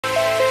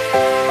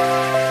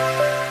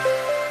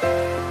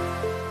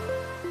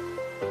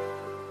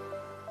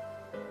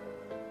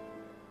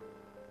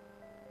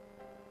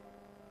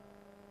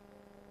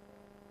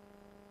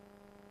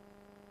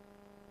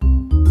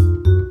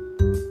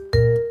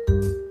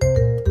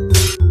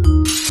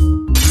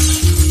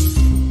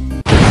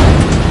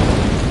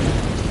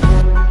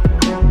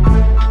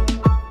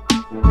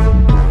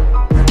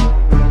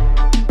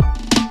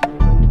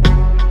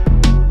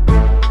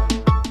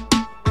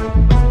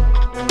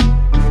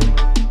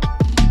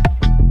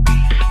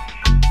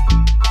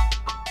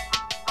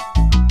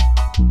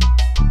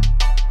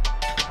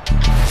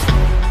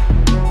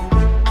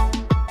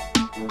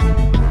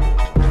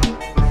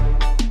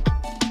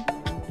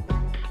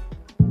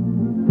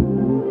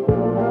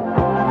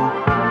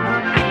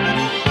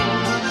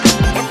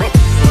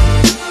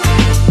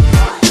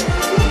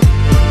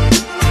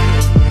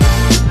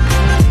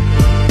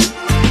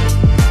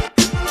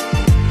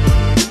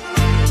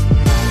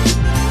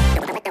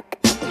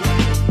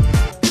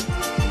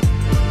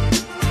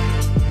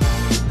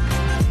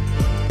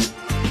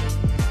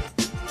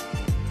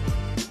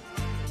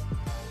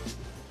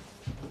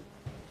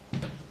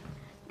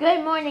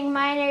Good morning,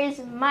 miners.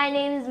 My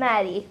name is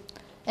Maddie.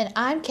 And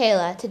I'm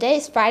Kayla. Today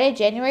is Friday,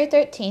 January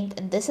 13th,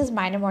 and this is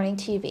Miner Morning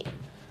TV.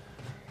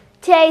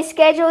 Today's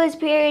schedule is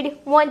period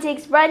 1,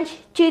 6 brunch,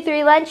 2,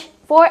 3 lunch,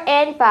 4,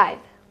 and 5.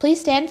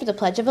 Please stand for the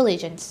Pledge of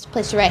Allegiance.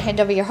 Place your right hand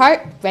over your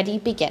heart. Ready,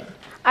 begin.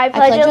 I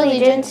pledge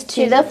allegiance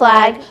to the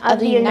flag of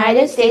the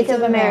United States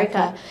of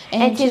America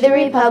and to the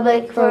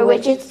republic for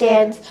which it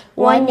stands,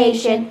 one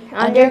nation,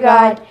 under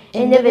God,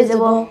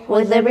 indivisible,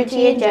 with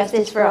liberty and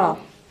justice for all.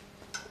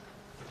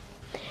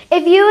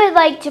 If you would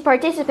like to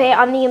participate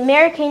on the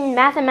American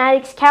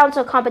Mathematics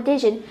Council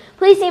competition,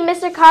 please see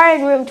Mr. Carr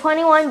in room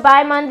 21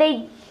 by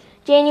Monday,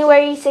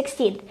 January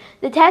 16th.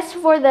 The test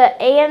for the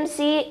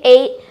AMC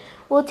 8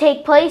 will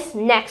take place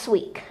next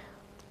week.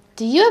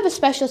 Do you have a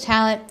special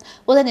talent?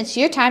 Well, then it's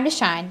your time to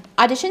shine.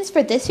 Auditions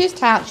for this year's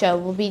talent show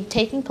will be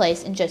taking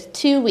place in just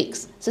 2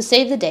 weeks, so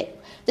save the date.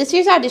 This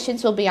year's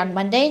auditions will be on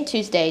Monday and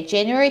Tuesday,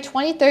 January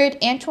 23rd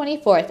and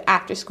 24th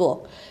after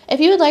school. If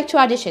you would like to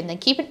audition, then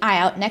keep an eye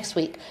out next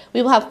week.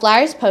 We will have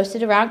flyers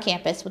posted around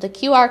campus with a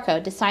QR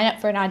code to sign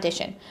up for an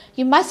audition.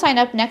 You must sign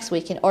up next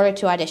week in order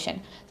to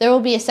audition. There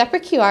will be a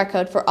separate QR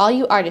code for all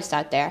you artists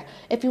out there.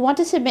 If you want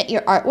to submit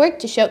your artwork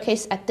to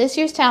showcase at this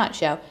year's talent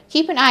show,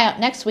 keep an eye out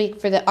next week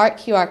for the art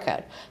QR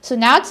code. So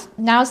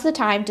now's the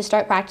time to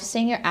start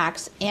practicing your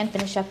acts and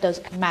finish up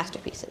those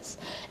masterpieces.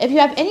 If you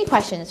have any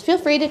questions, feel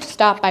free to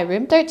stop by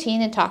room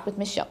 13 and talk with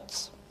Ms.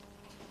 Schultz.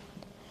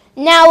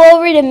 Now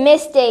over to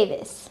Miss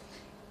Davis.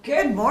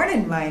 Good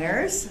morning,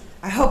 miners.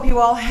 I hope you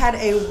all had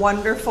a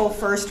wonderful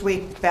first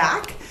week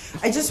back.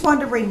 I just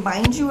wanted to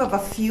remind you of a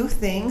few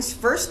things.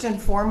 First and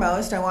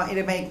foremost, I want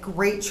you to make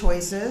great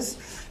choices.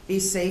 Be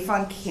safe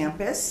on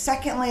campus.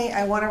 Secondly,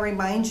 I want to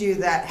remind you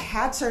that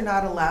hats are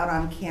not allowed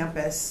on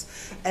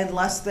campus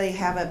unless they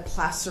have a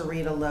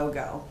Placerita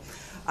logo.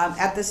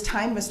 At this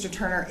time, Mr.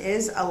 Turner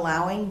is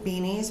allowing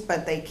beanies,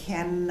 but they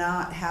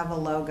cannot have a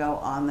logo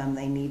on them.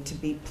 They need to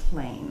be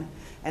plain,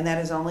 and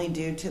that is only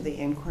due to the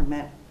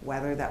inclement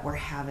weather that we're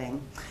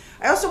having.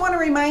 I also want to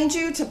remind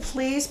you to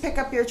please pick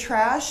up your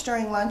trash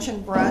during lunch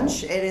and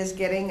brunch. It is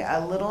getting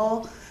a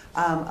little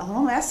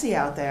messy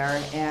out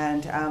there,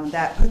 and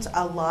that puts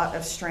a lot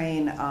of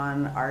strain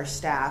on our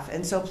staff.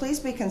 And so please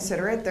be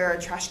considerate. There are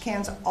trash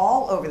cans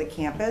all over the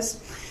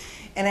campus.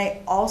 And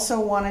I also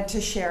wanted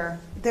to share,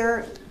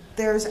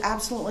 there's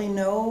absolutely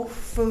no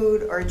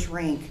food or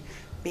drink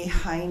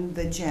behind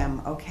the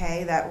gym,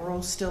 okay? That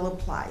rule still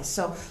applies.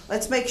 So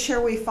let's make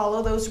sure we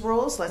follow those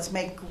rules. Let's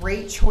make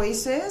great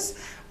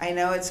choices. I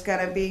know it's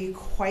gonna be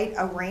quite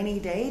a rainy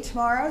day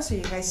tomorrow, so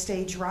you guys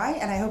stay dry,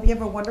 and I hope you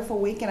have a wonderful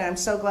week, and I'm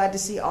so glad to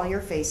see all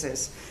your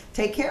faces.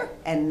 Take care,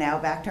 and now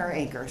back to our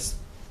anchors.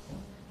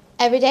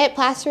 Every day at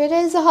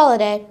Placerita is a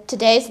holiday.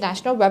 Today is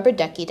National Rubber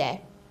Ducky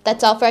Day.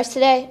 That's all for us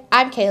today.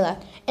 I'm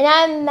Kayla. And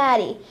I'm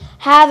Maddie.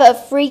 Have a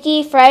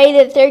freaky Friday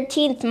the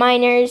 13th,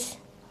 miners.